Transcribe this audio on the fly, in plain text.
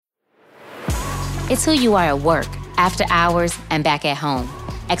It's who you are at work, after hours, and back at home,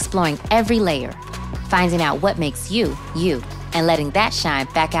 exploring every layer, finding out what makes you, you, and letting that shine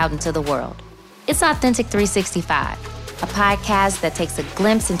back out into the world. It's Authentic 365, a podcast that takes a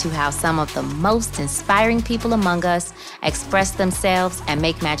glimpse into how some of the most inspiring people among us express themselves and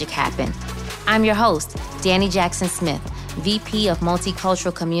make magic happen. I'm your host, Danny Jackson Smith, VP of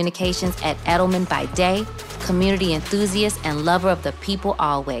Multicultural Communications at Edelman by day, community enthusiast and lover of the people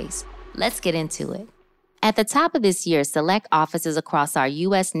always. Let's get into it. At the top of this year, select offices across our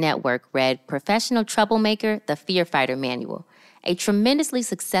U.S. network read Professional Troublemaker, The Fear Fighter Manual, a tremendously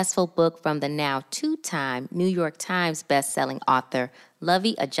successful book from the now two-time New York Times bestselling author,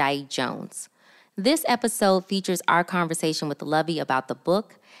 Luvvie Ajayi Jones. This episode features our conversation with Luvvie about the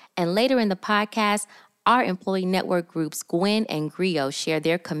book, and later in the podcast, our employee network groups Gwen and Griot share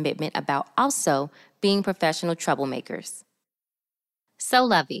their commitment about also being professional troublemakers. So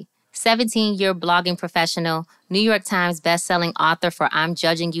Luvvie, 17-year blogging professional, New York Times bestselling author for I'm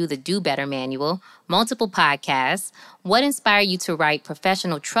Judging You, the Do Better Manual, multiple podcasts, what inspired you to write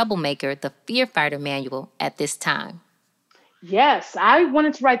Professional Troublemaker, the Fear Fighter Manual at this time? Yes, I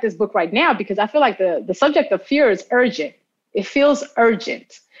wanted to write this book right now because I feel like the subject of fear is urgent. It feels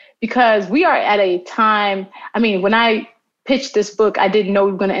urgent because we are at a time, when I pitched this book, I didn't know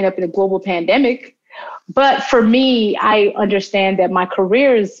we were going to end up in a global pandemic. But for me, I understand that my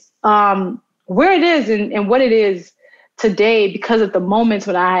career is where it is and what it is today because of the moments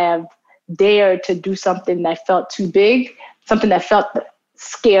when I have dared to do something that felt too big, something that felt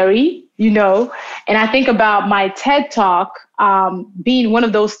scary, and I think about my TED Talk being one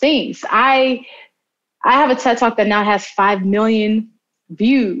of those things. I have a TED Talk that now has 5 million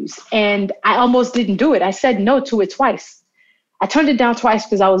views, and I almost didn't do it. I said no to it twice. I turned it down twice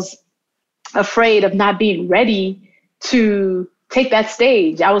because I was afraid of not being ready to take that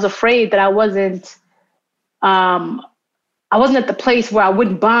stage. I was afraid that I wasn't at the place where I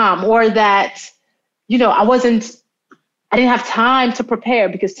wouldn't bomb, or that, I didn't have time to prepare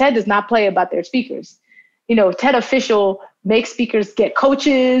because TED does not play about their speakers. TED official makes speakers get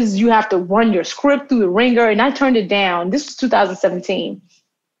coaches. You have to run your script through the ringer. And I turned it down. This was 2017.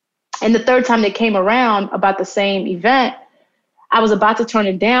 And the third time they came around about the same event, I was about to turn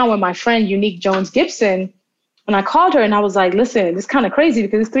it down when my friend Unique Jones Gibson, and I called her and I was like, listen, this is kind of crazy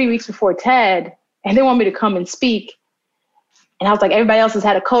because it's 3 weeks before TED and they want me to come and speak. And I was like, everybody else has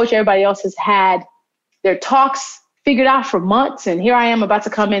had a coach. Everybody else has had their talks figured out for months. And here I am about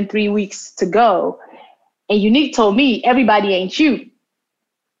to come in 3 weeks to go. And Unique told me, everybody ain't you.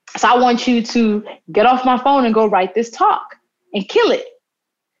 So I want you to get off my phone and go write this talk and kill it.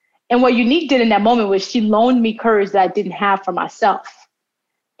 And what Unique did in that moment was she loaned me courage that I didn't have for myself.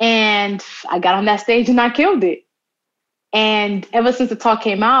 And I got on that stage and I killed it. And ever since the talk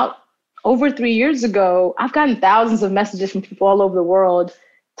came out over 3 years ago, I've gotten thousands of messages from people all over the world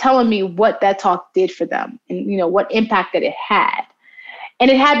telling me what that talk did for them and, what impact that it had.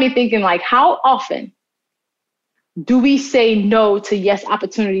 And it had me thinking, like, how often do we say no to yes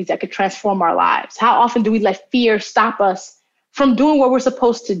opportunities that could transform our lives? How often do we let fear stop us from doing what we're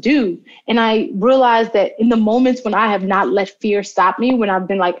supposed to do? And I realized that in the moments when I have not let fear stop me, when I've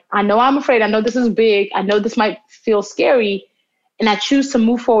been like, I know I'm afraid, I know this is big, I know this might feel scary, and I choose to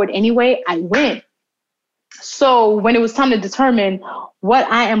move forward anyway, I win. So when it was time to determine what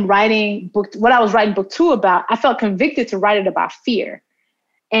I was writing book 2 about, I felt convicted to write it about fear.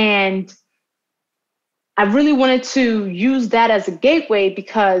 And I really wanted to use that as a gateway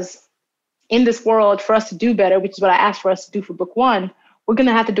because in this world, for us to do better, which is what I asked for us to do for book 1, we're going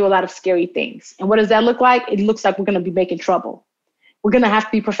to have to do a lot of scary things. And what does that look like? It looks like we're going to be making trouble. We're going to have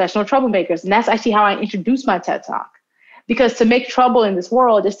to be professional troublemakers. And that's actually how I introduced my TED Talk. Because to make trouble in this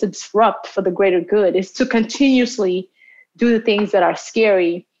world is to disrupt for the greater good. It's to continuously do the things that are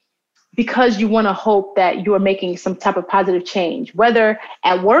scary because you want to hope that you are making some type of positive change, whether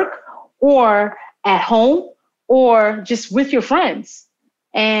at work or at home or just with your friends.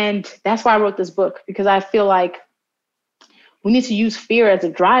 And that's why I wrote this book, because I feel like we need to use fear as a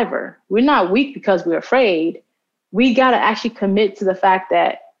driver. We're not weak because we're afraid. We got to actually commit to the fact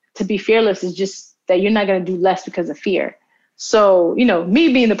that to be fearless is just that you're not going to do less because of fear. So,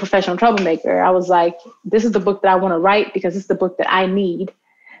 me being the professional troublemaker, I was like, this is the book that I want to write because it's the book that I need.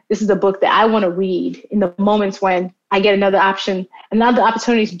 This is the book that I want to read in the moments when I get another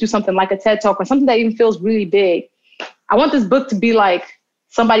opportunity to do something like a TED Talk or something that even feels really big. I want this book to be like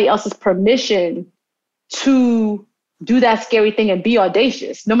somebody else's permission to do that scary thing and be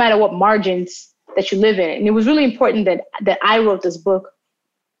audacious, no matter what margins that you live in. And it was really important that I wrote this book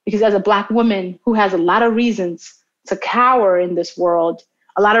because as a Black woman who has a lot of reasons to cower in this world,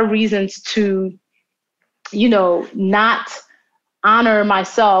 a lot of reasons to not honor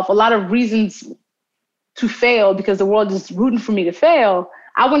myself, a lot of reasons to fail because the world is rooting for me to fail.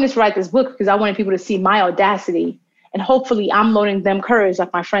 I wanted to write this book because I wanted people to see my audacity, and hopefully I'm loaning them courage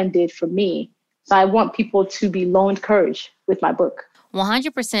like my friend did for me. So I want people to be loaned courage with my book.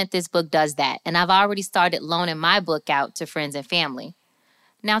 100% this book does that, and I've already started loaning my book out to friends and family.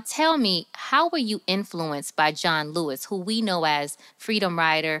 Now tell me, how were you influenced by John Lewis, who we know as freedom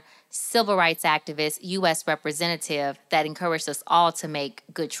rider, civil rights activist, U.S. representative that encouraged us all to make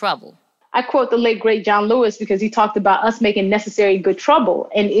good trouble? I quote the late, great John Lewis because he talked about us making necessary good trouble.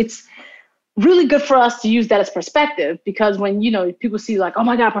 And it's really good for us to use that as perspective, because when, people see like, oh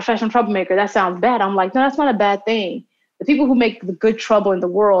my God, professional troublemaker, that sounds bad. I'm like, no, that's not a bad thing. The people who make the good trouble in the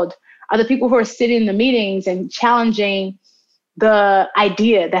world are the people who are sitting in the meetings and challenging the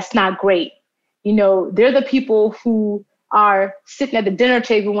idea that's not great. They're the people who are sitting at the dinner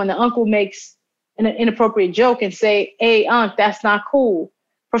table when the uncle makes an inappropriate joke and say, hey, unc, that's not cool.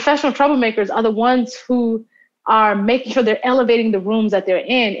 Professional troublemakers are the ones who are making sure they're elevating the rooms that they're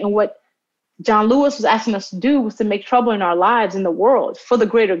in. And what John Lewis was asking us to do was to make trouble in our lives, in the world, for the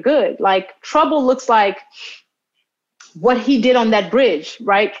greater good. Like, trouble looks like what he did on that bridge,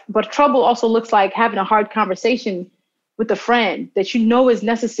 right? But trouble also looks like having a hard conversation with a friend that is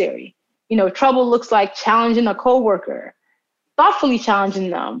necessary. Trouble looks like challenging a coworker, thoughtfully challenging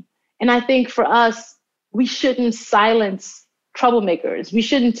them. And I think for us, we shouldn't silence troublemakers. We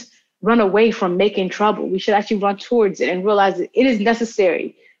shouldn't run away from making trouble. We should actually run towards it and realize that it is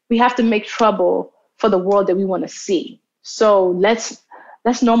necessary. We have to make trouble for the world that we want to see. So let's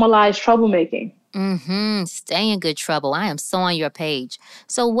normalize troublemaking. Stay in good trouble. I am so on your page.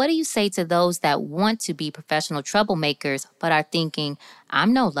 So what do you say to those that want to be professional troublemakers but are thinking,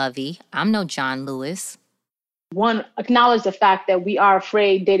 I'm no Lovey, I'm no John Lewis? One, acknowledge the fact that we are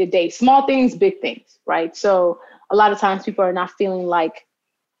afraid day to day, small things, big things, right? So a lot of times people are not feeling like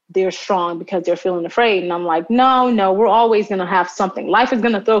they're strong because they're feeling afraid. And I'm like, no, we're always going to have something. Life is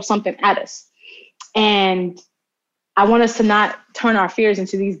going to throw something at us. And I want us to not turn our fears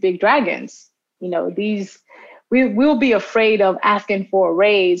into these big dragons. We'll be afraid of asking for a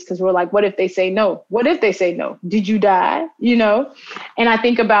raise because we're like, what if they say no? What if they say no? Did you die? And I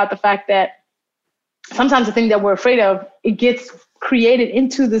think about the fact that sometimes the thing that we're afraid of, it gets created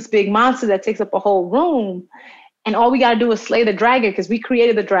into this big monster that takes up a whole room. And all we got to do is slay the dragon because we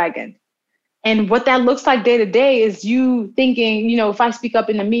created the dragon. And what that looks like day to day is you thinking, if I speak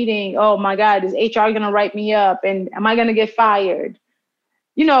up in a meeting, oh my God, is HR going to write me up? And am I going to get fired?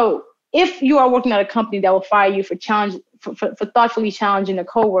 If you are working at a company that will fire you for thoughtfully challenging a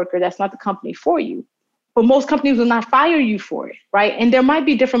coworker, that's not the company for you. But most companies will not fire you for it, right? And there might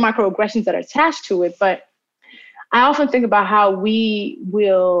be different microaggressions that are attached to it. But I often think about how we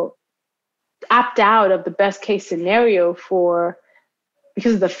will opt out of the best case scenario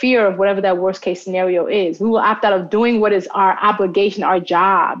because of the fear of whatever that worst case scenario is. We will opt out of doing what is our obligation, our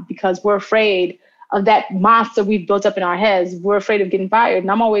job, because we're afraid of that monster we've built up in our heads. We're afraid of getting fired.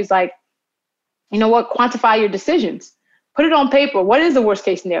 And I'm always like, you know what? Quantify your decisions. Put it on paper. What is the worst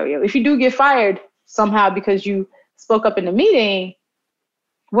case scenario? If you do get fired somehow because you spoke up in the meeting,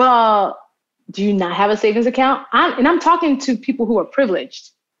 well, do you not have a savings account? I'm talking to people who are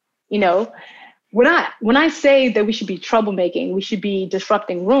privileged. When I say that we should be troublemaking, we should be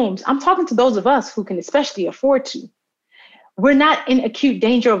disrupting rooms, I'm talking to those of us who can especially afford to. We're not in acute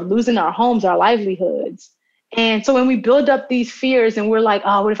danger of losing our homes, our livelihoods. And so when we build up these fears and we're like,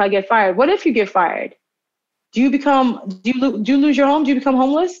 oh, what if I get fired? What if you get fired? Do you lose your home? Do you become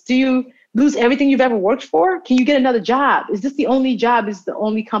homeless? Do you lose everything you've ever worked for? Can you get another job? Is this the only job? Is the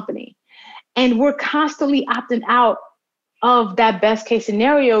only company? And we're constantly opting out of that best case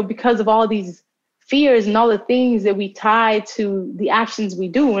scenario because of all these fears and all the things that we tie to the actions we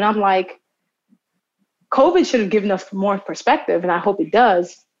do. And I'm like, COVID should have given us more perspective, and I hope it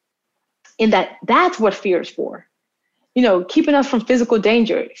does, in that's what fear is for. Keeping us from physical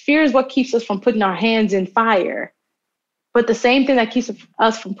danger. Fear is what keeps us from putting our hands in fire. But the same thing that keeps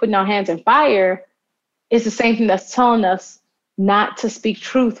us from putting our hands in fire is the same thing that's telling us not to speak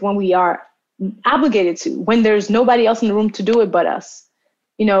truth when we are obligated to, when there's nobody else in the room to do it but us.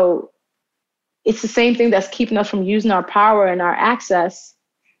 It's the same thing that's keeping us from using our power and our access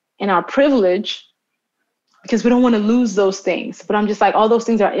and our privilege, because we don't want to lose those things. But I'm just like, all those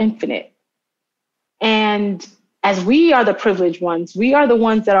things are infinite. And as we are the privileged ones, we are the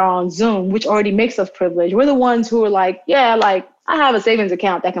ones that are on Zoom, which already makes us privileged. We're the ones who are like, yeah, like I have a savings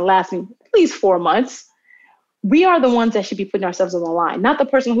account that can last me at least 4 months. We are the ones that should be putting ourselves on the line, not the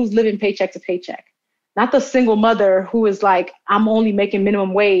person who's living paycheck to paycheck. not the single mother who is like, I'm only making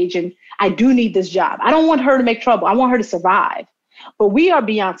minimum wage and I do need this job. I don't want her to make trouble. I want her to survive. But we are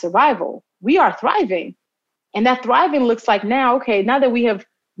beyond survival. We are thriving. And that thriving looks like now, okay, now that we have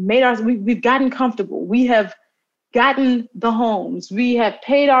we've gotten comfortable, we have gotten the homes, we have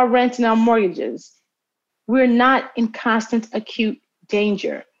paid our rent and our mortgages, we're not in constant acute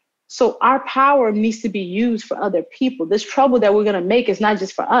danger. So our power needs to be used for other people. This trouble that we're going to make is not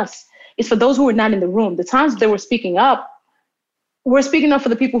just for us. It's for those who are not in the room. The times that we're speaking up for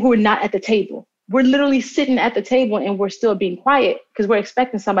the people who are not at the table. We're literally sitting at the table and we're still being quiet because we're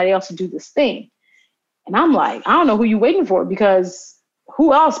expecting somebody else to do this thing. And I'm like, I don't know who you're waiting for, because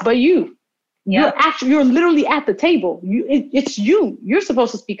who else but you? Yep. You're literally at the table. It's you. You're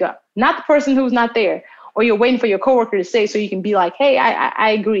supposed to speak up, not the person who's not there. Or you're waiting for your coworker to say so you can be like, hey, I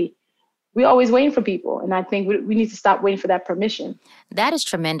agree. We're always waiting for people. And I think we need to stop waiting for that permission. That is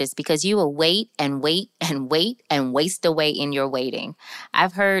tremendous, because you will wait and wait and wait and waste away in your waiting.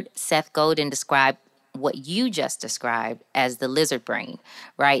 I've heard Seth Godin describe what you just described as the lizard brain,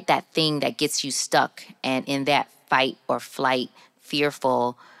 right? That thing that gets you stuck and in that fight or flight,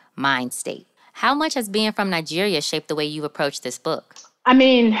 fearful mind state. How much has being from Nigeria shaped the way you approach this book? I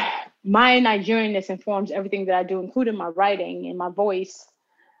mean, my Nigerianness informs everything that I do, including my writing and my voice.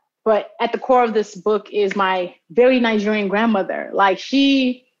 But at the core of this book is my very Nigerian grandmother. Like,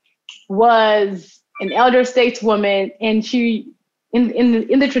 she was an elder stateswoman, and she,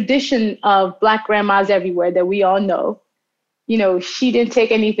 in the tradition of Black grandmas everywhere that we all know, you know, she didn't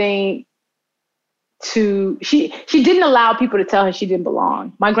take anything she didn't allow people to tell her she didn't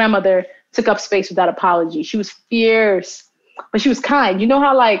belong. My grandmother took up space without apology. She was fierce, but she was kind. You know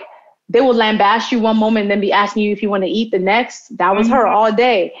how, like, they will lambaste you one moment and then be asking you if you want to eat the next? That was her all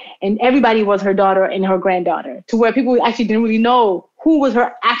day. And everybody was her daughter and her granddaughter, to where people actually didn't really know who was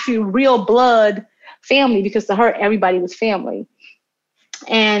her actually real blood family, because to her, everybody was family.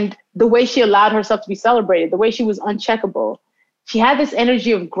 And the way she allowed herself to be celebrated, the way she was uncheckable, she had this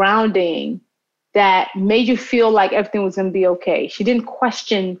energy of grounding that made you feel like everything was going to be okay. She didn't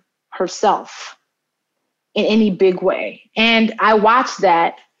question herself in any big way. And I watched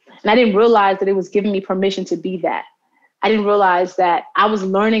that, and I didn't realize that it was giving me permission to be that. I didn't realize that I was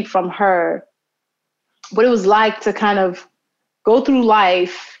learning from her what it was like to kind of go through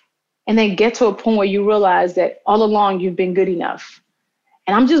life and then get to a point where you realize that all along you've been good enough.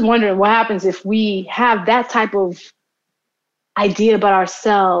 And I'm just wondering what happens if we have that type of idea about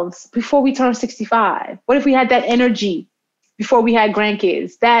ourselves before we turn 65. What if we had that energy before we had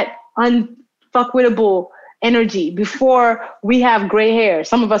grandkids, that unfuckwittable energy before we have gray hair?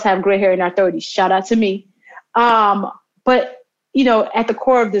 Some of us have gray hair in our 30s. Shout out to me. But, you know, at the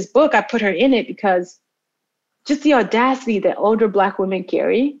core of this book, I put her in it because just the audacity that older Black women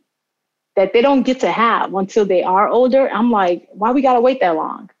carry, that they don't get to have until they are older. I'm like, why we gotta wait that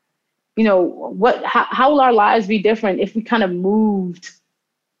long? You know, how will our lives be different if we kind of moved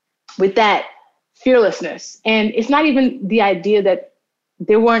with that fearlessness? And it's not even the idea that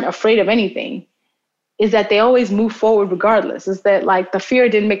they weren't afraid of anything, is that they always move forward regardless. Is that, like, the fear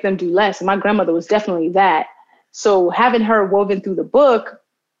didn't make them do less. And my grandmother was definitely that. So having her woven through the book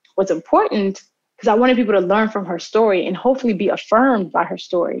was important because I wanted people to learn from her story and hopefully be affirmed by her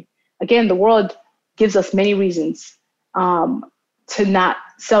story. Again, the world gives us many reasons to not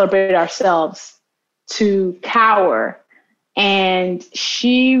celebrate ourselves, to cower. And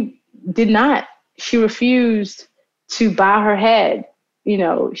she did not. She refused to bow her head. You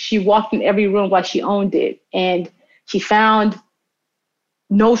know, she walked in every room like she owned it. And she found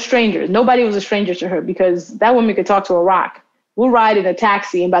no strangers. Nobody was a stranger to her because that woman could talk to a rock. We'll ride in a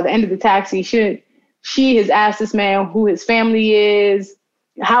taxi, and by the end of the taxi, she has asked this man who his family is,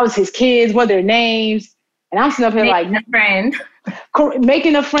 how's his kids, what are their names. And I'm sitting up here like,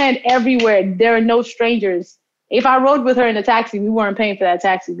 making a friend everywhere. There are no strangers. If I rode with her in a taxi, we weren't paying for that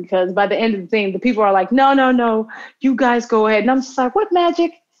taxi, because by the end of the thing, the people are like, no, you guys go ahead. And I'm just like, what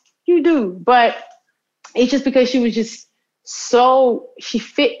magic? You do. But it's just because she was just she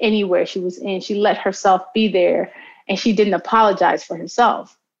fit anywhere she was in. She let herself be there, and she didn't apologize for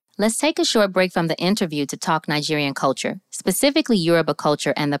herself. Let's take a short break from the interview to talk Nigerian culture, specifically Yoruba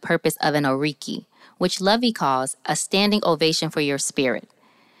culture and the purpose of an oriki, which Lovey calls a standing ovation for your spirit.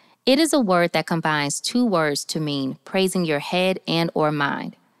 It is a word that combines two words to mean praising your head and or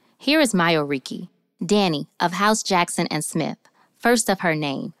mind. Here is my oriki. Danny of House Jackson and Smith, first of her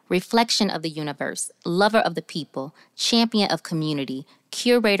name, reflection of the universe, lover of the people, champion of community,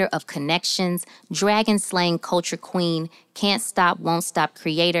 curator of connections, dragon-slaying culture queen, can't stop, won't stop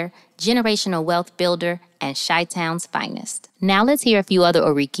creator, generational wealth builder, and Chi-Town's finest. Now let's hear a few other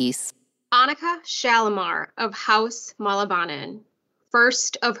orikis. Annika Shalimar of House Malabanan,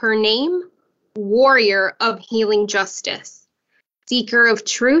 first of her name, warrior of healing justice, seeker of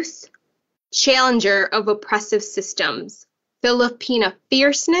truth, challenger of oppressive systems, Filipina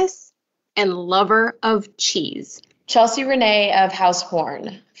fierceness, and lover of cheese. Chelsea Renee of House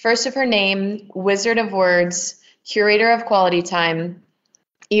Horn, first of her name, wizard of words, curator of quality time,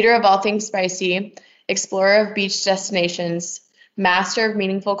 eater of all things spicy, explorer of beach destinations, master of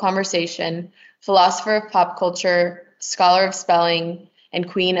meaningful conversation, philosopher of pop culture, scholar of spelling, and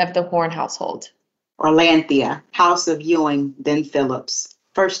queen of the Horn household. Orlanthea, House of Ewing, then Phillips,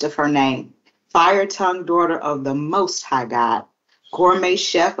 first of her name, fire-tongued daughter of the Most High God, gourmet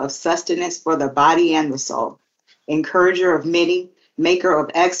chef of sustenance for the body and the soul, encourager of many, maker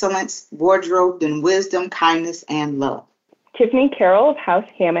of excellence, wardrobed in wisdom, kindness, and love. Tiffany Carroll of House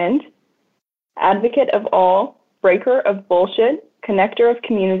Hammond, advocate of all, breaker of bullshit, connector of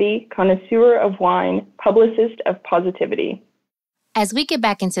community, connoisseur of wine, publicist of positivity. As we get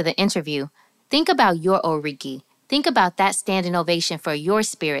back into the interview, think about your Oriki. Think about that standing ovation for your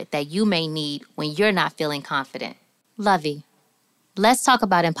spirit that you may need when you're not feeling confident. Lovey, let's talk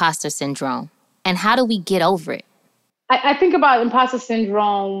about imposter syndrome and how do we get over it? I think about imposter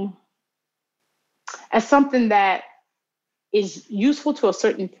syndrome as something that is useful to a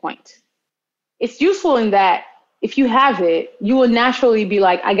certain point. It's useful in that if you have it, you will naturally be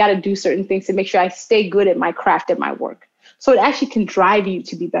like, I got to do certain things to make sure I stay good at my craft, at my work. So it actually can drive you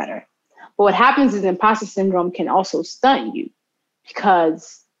to be better. But what happens is imposter syndrome can also stunt you,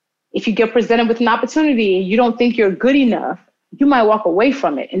 because if you get presented with an opportunity and you don't think you're good enough, you might walk away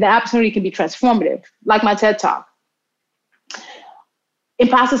from it. And the opportunity can be transformative, like my TED Talk.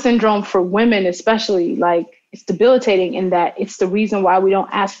 Imposter syndrome for women especially, like, it's debilitating in that it's the reason why we don't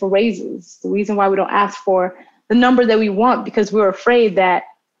ask for raises, the reason why we don't ask for the number that we want, because we're afraid that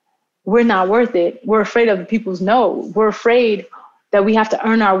we're not worth it. We're afraid of the people's no. We're afraid that we have to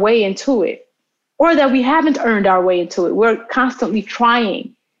earn our way into it, or that we haven't earned our way into it. We're constantly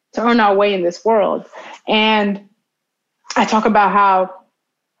trying to earn our way in this world. And I talk about how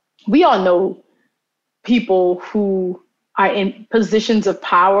we all know people who are in positions of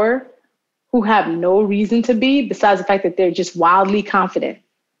power who have no reason to be, besides the fact that they're just wildly confident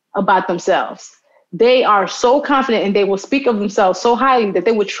about themselves. They are so confident and they will speak of themselves so highly that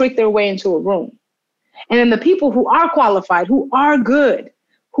they would trick their way into a room. And then the people who are qualified, who are good,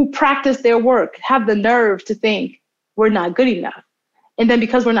 who practice their work, have the nerve to think we're not good enough. And then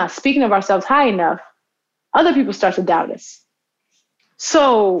because we're not speaking of ourselves high enough, other people start to doubt us.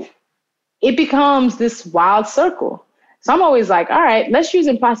 So it becomes this wild circle. So I'm always like, all right, let's use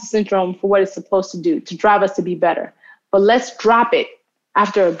imposter syndrome for what it's supposed to do, to drive us to be better. But let's drop it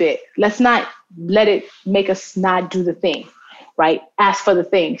after a bit. Let's not let it make us not do the thing, right? Ask for the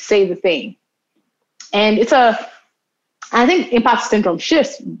thing, say the thing. And I think imposter syndrome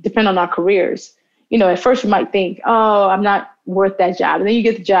shifts depending on our careers. You know, at first you might think, oh, I'm not worth that job. And then you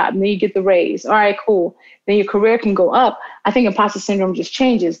get the job and then you get the raise. All right, cool. Then your career can go up. I think imposter syndrome just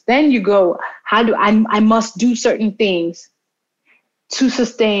changes. Then you go, I must do certain things to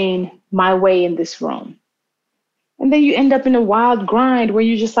sustain my way in this room. And then you end up in a wild grind where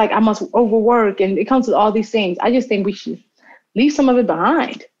you're just like, I must overwork. And it comes with all these things. I just think we should leave some of it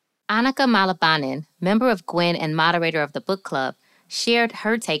behind. Annika Malabanan, member of Gwen and moderator of the book club, shared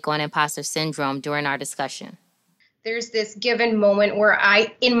her take on imposter syndrome during our discussion. There's this given moment where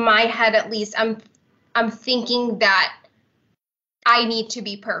in my head at least, I'm thinking that I need to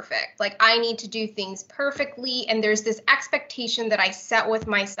be perfect. Like, I need to do things perfectly. And there's this expectation that I set with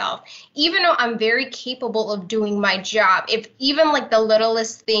myself, even though I'm very capable of doing my job. If even like the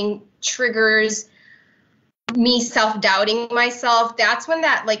littlest thing triggers me self-doubting myself, that's when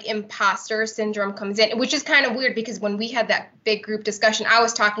that like imposter syndrome comes in, which is kind of weird because when we had that big group discussion, I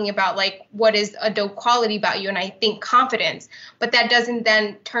was talking about like, what is a dope quality about you? And I think confidence, but that doesn't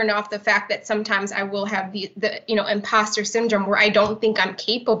then turn off the fact that sometimes I will have the imposter syndrome where I don't think I'm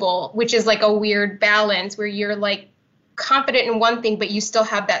capable, which is like a weird balance where you're like confident in one thing, but you still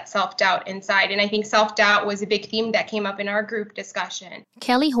have that self-doubt inside. And I think self-doubt was a big theme that came up in our group discussion.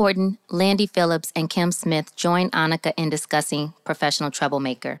 Kelly Horton, Landy Phillips, and Kim Smith joined Annika in discussing Professional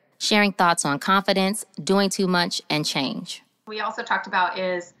Troublemaker, sharing thoughts on confidence, doing too much, and change. We also talked about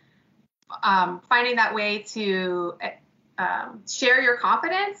is finding that way to share your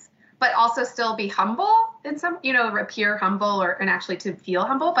confidence, but also still be humble in some, appear humble and actually to feel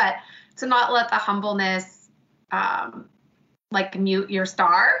humble, but to not let the humbleness mute your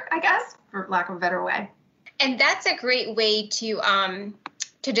star, I guess, for lack of a better way. And that's a great way to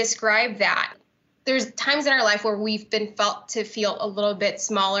describe that. there's times in our life where we've been felt to feel a little bit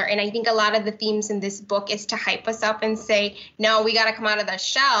smaller. And I think a lot of the themes in this book is to hype us up and say, no, we got to come out of the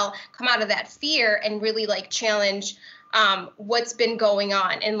shell, come out of that fear, and really like challenge what's been going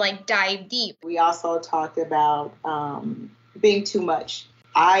on and like dive deep. We also talked about being too much.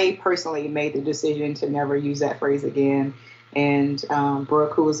 I personally made the decision to never use that phrase again. And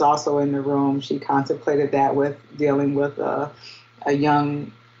Brooke, who was also in the room, she contemplated that with dealing with a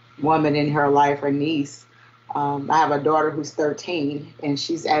young woman in her life, her niece. I have a daughter who's 13, and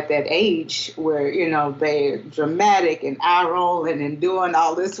she's at that age where, you know, they're dramatic and eye rolling and doing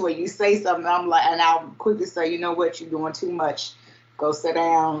all this. When you say something, I'm like, and I'll quickly say, you know what, you're doing too much. Go sit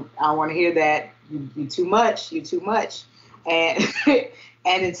down. I don't want to hear that. You too much. You too much. And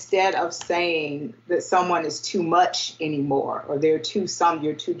and instead of saying that someone is too much anymore, or you're too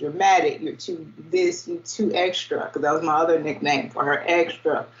dramatic, you're too this, you're too extra, because that was my other nickname for her,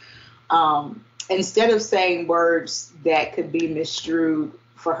 extra. Instead of saying words that could be misconstrued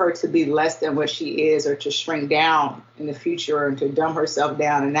for her to be less than what she is, or to shrink down in the future, and to dumb herself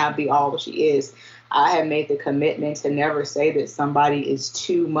down and not be all she is, I have made the commitment to never say that somebody is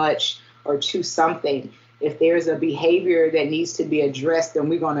too much or too something. If there's a behavior that needs to be addressed, then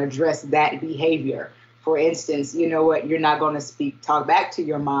we're going to address that behavior. For instance, you know what, you're not going to talk back to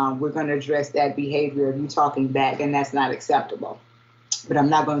your mom. We're going to address that behavior of you talking back, and that's not acceptable. But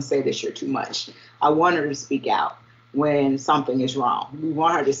I'm not going to say that you're too much. I want her to speak out when something is wrong. We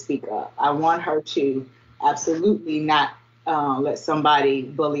want her to speak up. I want her to absolutely not let somebody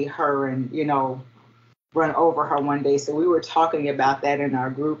bully her and, you know, run over her one day. So we were talking about that in our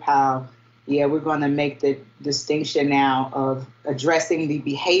group, how, yeah, we're going to make the distinction now of addressing the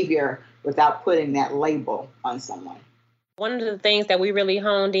behavior without putting that label on someone. One of the things that we really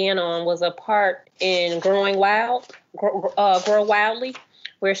honed in on was a part in Grow Wildly,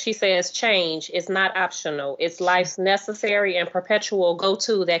 where she says change is not optional. It's life's necessary and perpetual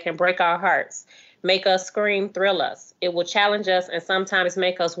go-to that can break our hearts, make us scream, thrill us. It will challenge us and sometimes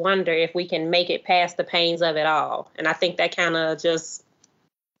make us wonder if we can make it past the pains of it all. And I think that kind of just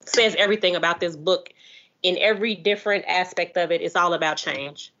says everything about this book. In every different aspect of it, it's all about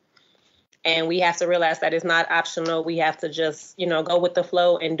change. And we have to realize that it's not optional. We have to just, you know, go with the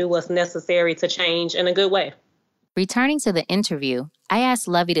flow and do what's necessary to change in a good way. Returning to the interview, I asked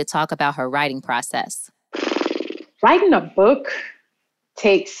Lovey to talk about her writing process. Writing a book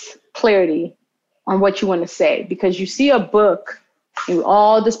takes clarity on what you want to say, because you see a book in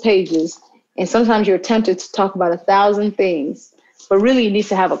all these pages, and sometimes you're tempted to talk about 1,000 things, but really it needs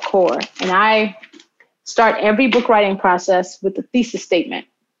to have a core. And I start every book writing process with a thesis statement.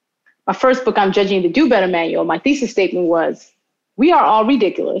 My first book, I'm Judging the Do Better Manual. My thesis statement was, we are all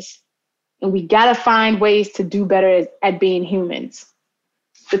ridiculous, and we got to find ways to do better at being humans.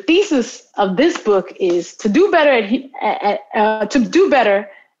 The thesis of this book is to do better at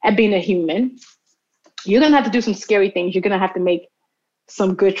being a human. You're going to have to do some scary things. You're going to have to make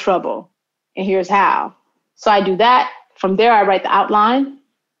some good trouble. And here's how. So I do that. From there, I write the outline,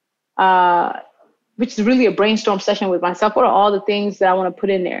 which is really a brainstorm session with myself. What are all the things that I want to put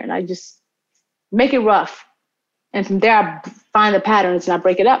in there? And I just make it rough. And from there, I find the patterns and I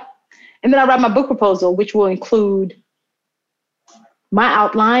break it up. And then I write my book proposal, which will include my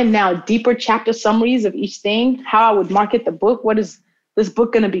outline, now deeper chapter summaries of each thing, how I would market the book, what is this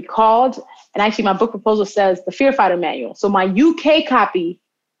book going to be called? And actually, my book proposal says the Fear Fighter Manual. So my UK copy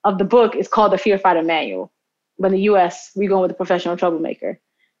of the book is called the Fear Fighter Manual. But in the US, we're going with the Professional Troublemaker.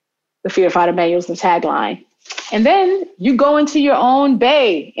 The Fear Fighter Manual is the tagline. And then you go into your own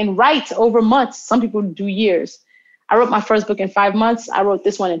bay and write over months. Some people do years. I wrote my first book in 5 months. I wrote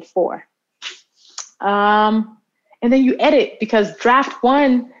this one in 4. And then you edit, because draft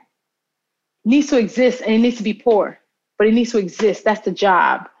 1 needs to exist and it needs to be poor, but it needs to exist. That's the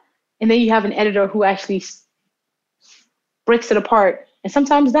job. And then you have an editor who actually breaks it apart, and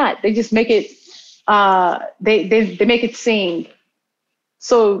sometimes not. They just make it, they make it sing.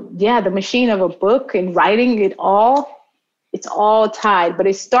 So yeah, the machine of a book and writing it all, it's all tied, but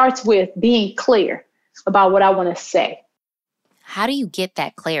it starts with being clear about what I want to say. How do you get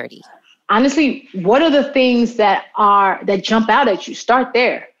that clarity? Honestly, what are the things that jump out at you? Start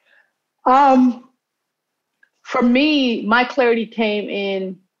there. For me, my clarity came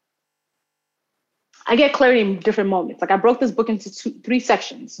in, I get clarity in different moments. Like I broke this book into 3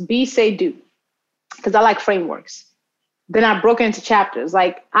 sections: be, say, do, because I like frameworks. Then I broke it into chapters.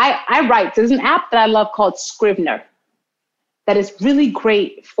 Like I write, there's an app that I love called Scrivener that is really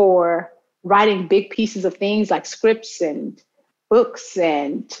great for writing big pieces of things like scripts and books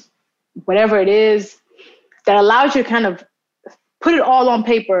and whatever it is, that allows you to kind of put it all on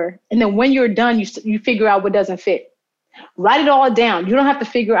paper. And then when you're done, you figure out what doesn't fit. Write it all down. You don't have to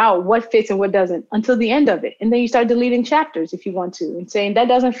figure out what fits and what doesn't until the end of it. And then you start deleting chapters if you want to and saying, that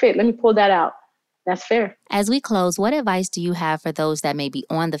doesn't fit. Let me pull that out. That's fair. As we close, what advice do you have for those that may be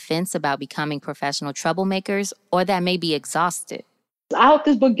on the fence about becoming professional troublemakers or that may be exhausted? I hope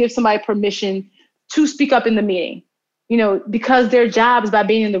this book gives somebody permission to speak up in the meeting, because their jobs by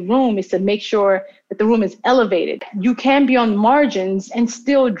being in the room is to make sure that the room is elevated. You can be on margins and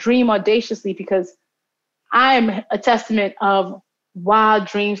still dream audaciously, because I'm a testament of wild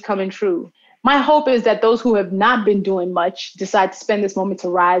dreams coming true. My hope is that those who have not been doing much decide to spend this moment to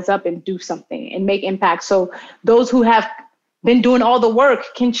rise up and do something and make impact. So those who have been doing all the work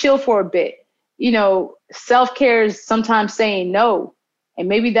can chill for a bit. Self-care is sometimes saying no. And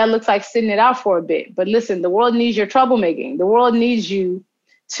maybe that looks like sitting it out for a bit. But listen, the world needs your troublemaking. The world needs you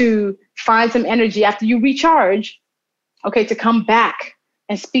to find some energy after you recharge, to come back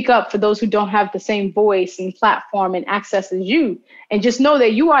and speak up for those who don't have the same voice and platform and access as you. And just know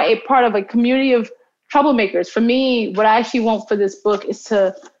that you are a part of a community of troublemakers. For me, what I actually want for this book is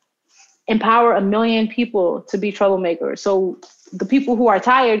to empower 1 million people to be troublemakers. So the people who are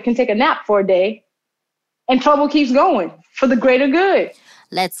tired can take a nap for a day and trouble keeps going for the greater good.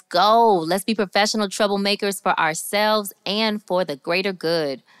 Let's go. Let's be professional troublemakers for ourselves and for the greater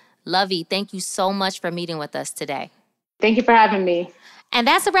good. Lovey, thank you so much for meeting with us today. Thank you for having me. And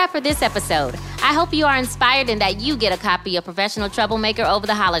that's a wrap for this episode. I hope you are inspired and that you get a copy of Professional Troublemaker over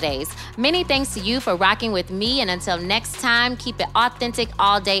the holidays. Many thanks to you for rocking with me, and until next time, keep it authentic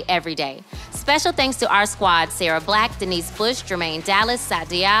all day, every day. Special thanks to our squad, Sarah Black, Denise Bush, Jermaine Dallas,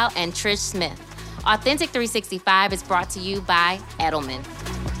 Sadial, and Trish Smith. Authentic 365 is brought to you by Edelman.